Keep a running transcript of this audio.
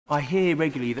I hear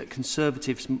regularly that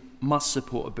Conservatives must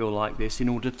support a bill like this in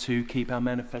order to keep our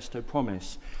manifesto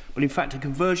promise. But in fact, a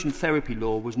conversion therapy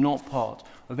law was not part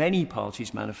of any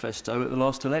party's manifesto at the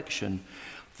last election.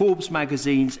 Forbes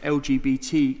magazine's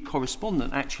LGBT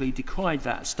correspondent actually decried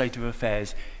that state of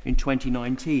affairs in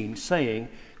 2019, saying,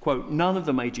 quote, "None of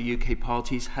the major UK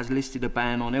parties has listed a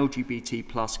ban on LGBT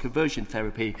plus conversion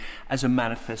therapy as a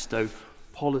manifesto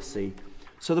policy."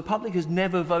 So the public has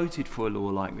never voted for a law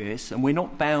like this, and we're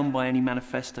not bound by any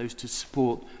manifestos to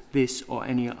support this or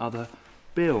any other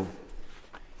bill.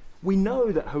 We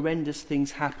know that horrendous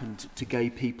things happened to gay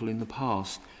people in the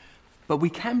past, but we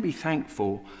can be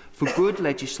thankful for good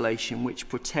legislation which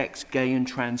protects gay and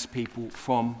trans people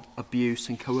from abuse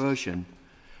and coercion.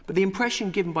 But the impression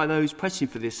given by those pressing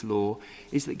for this law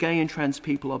is that gay and trans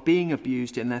people are being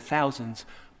abused in their thousands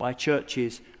by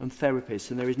churches and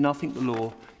therapists, and there is nothing the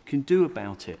law can do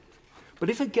about it. But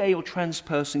if a gay or trans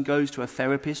person goes to a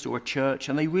therapist or a church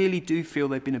and they really do feel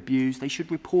they've been abused, they should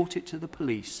report it to the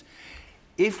police.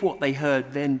 If what they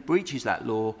heard then breaches that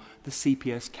law, the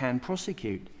CPS can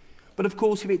prosecute. But of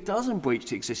course, if it doesn't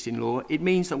breach the existing law, it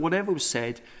means that whatever was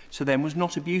said to them was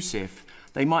not abusive.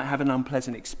 They might have an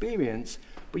unpleasant experience,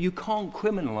 but you can't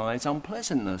criminalise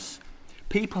unpleasantness.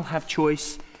 People have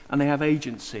choice and they have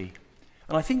agency.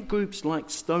 And I think groups like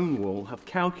Stonewall have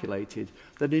calculated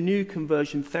that a new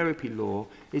conversion therapy law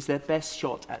is their best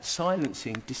shot at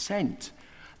silencing dissent.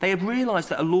 They have realised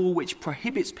that a law which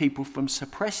prohibits people from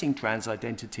suppressing trans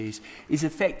identities is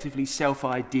effectively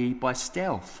self-ID by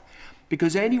stealth,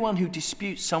 because anyone who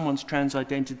disputes someone's trans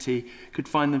identity could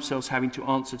find themselves having to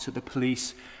answer to the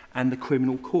police and the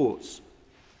criminal courts.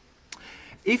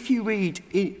 If you read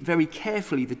very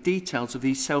carefully the details of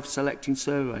these self-selecting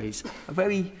surveys, a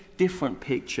very different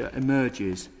picture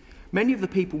emerges. Many of the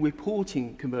people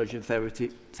reporting conversion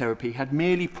therapy had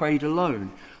merely prayed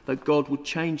alone that God would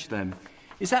change them.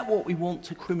 Is that what we want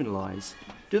to criminalise?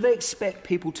 Do they expect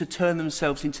people to turn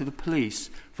themselves into the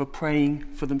police for praying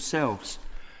for themselves?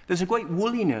 There's a great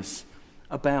woolliness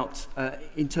about,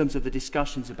 in terms of the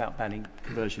discussions about banning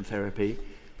conversion therapy,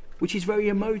 which is very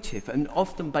emotive and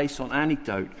often based on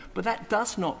anecdote, but that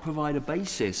does not provide a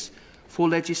basis for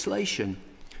legislation.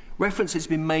 Reference has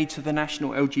been made to the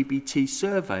National LGBT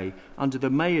Survey under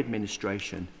the May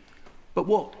administration, but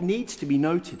what needs to be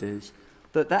noted is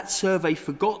that that survey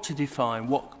forgot to define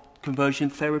what conversion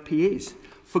therapy is,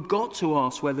 forgot to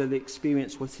ask whether the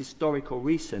experience was historic or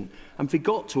recent, and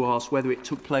forgot to ask whether it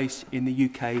took place in the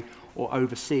UK or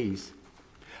overseas.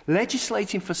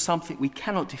 Legislating for something we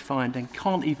cannot define and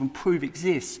can't even prove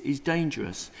exists is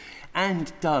dangerous,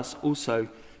 and does also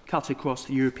cut across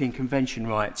the European Convention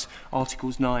rights,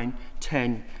 Articles 9,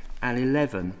 10 and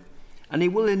 11. And it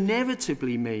will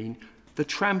inevitably mean the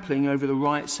trampling over the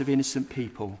rights of innocent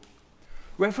people.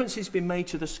 Reference has been made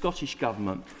to the Scottish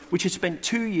Government, which has spent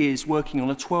 2 years working on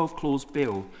a 12-clause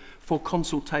bill for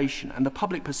consultation, and the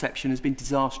public perception has been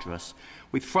disastrous,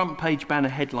 with front-page banner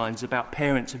headlines about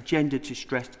parents of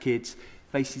gender-distressed kids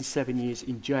facing 7 years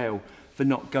in jail for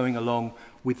not going along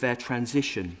with their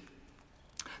transition.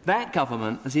 That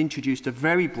government has introduced a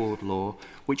very broad law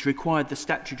which required the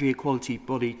statutory equality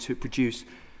body to produce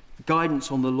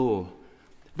guidance on the law.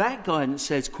 That guidance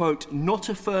says, quote, "Not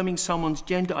affirming someone's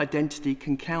gender identity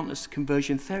can count as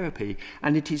conversion therapy,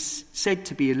 and it is said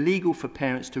to be illegal for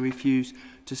parents to refuse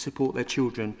to support their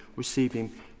children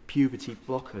receiving puberty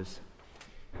blockers."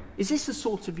 Is this the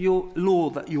sort of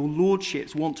law that your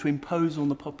lordships want to impose on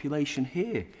the population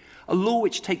here? A law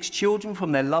which takes children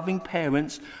from their loving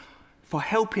parents for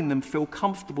helping them feel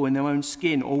comfortable in their own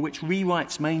skin, or which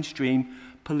rewrites mainstream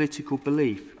political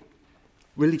belief,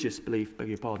 religious belief, beg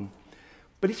your pardon.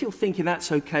 But if you're thinking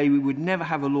that's okay, we would never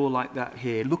have a law like that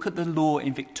here, look at the law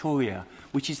in Victoria,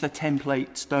 which is the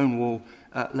template Stonewall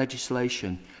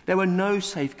legislation. There were no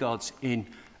safeguards in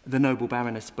the Noble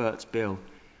Baroness Burt's bill,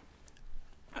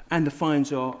 and the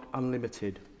fines are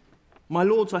unlimited. My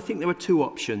lords, I think there are two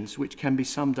options which can be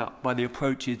summed up by the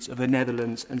approaches of the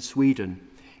Netherlands and Sweden.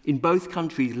 In both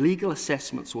countries, legal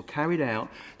assessments were carried out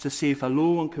to see if a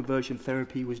law on conversion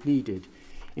therapy was needed.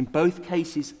 In both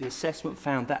cases, the assessment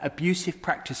found that abusive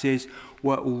practices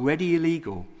were already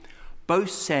illegal. Both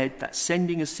said that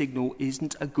sending a signal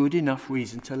isn't a good enough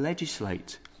reason to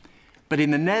legislate. But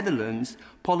in the Netherlands,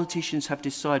 politicians have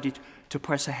decided to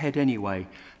press ahead anyway.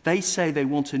 They say they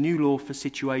want a new law for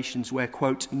situations where,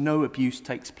 quote, "no abuse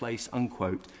takes place,"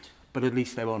 unquote. But at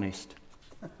least they're honest.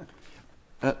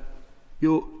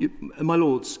 My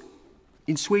lords,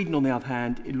 in Sweden, on the other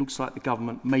hand, it looks like the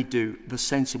government may do the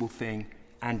sensible thing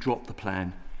and drop the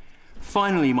plan.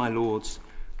 Finally, my lords,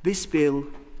 this bill,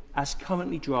 as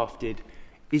currently drafted,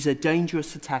 is a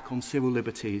dangerous attack on civil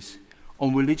liberties,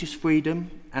 on religious freedom,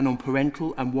 and on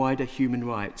parental and wider human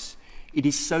rights. It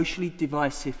is socially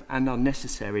divisive and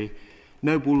unnecessary.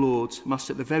 Noble Lords must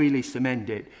at the very least amend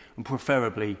it and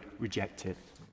preferably reject it.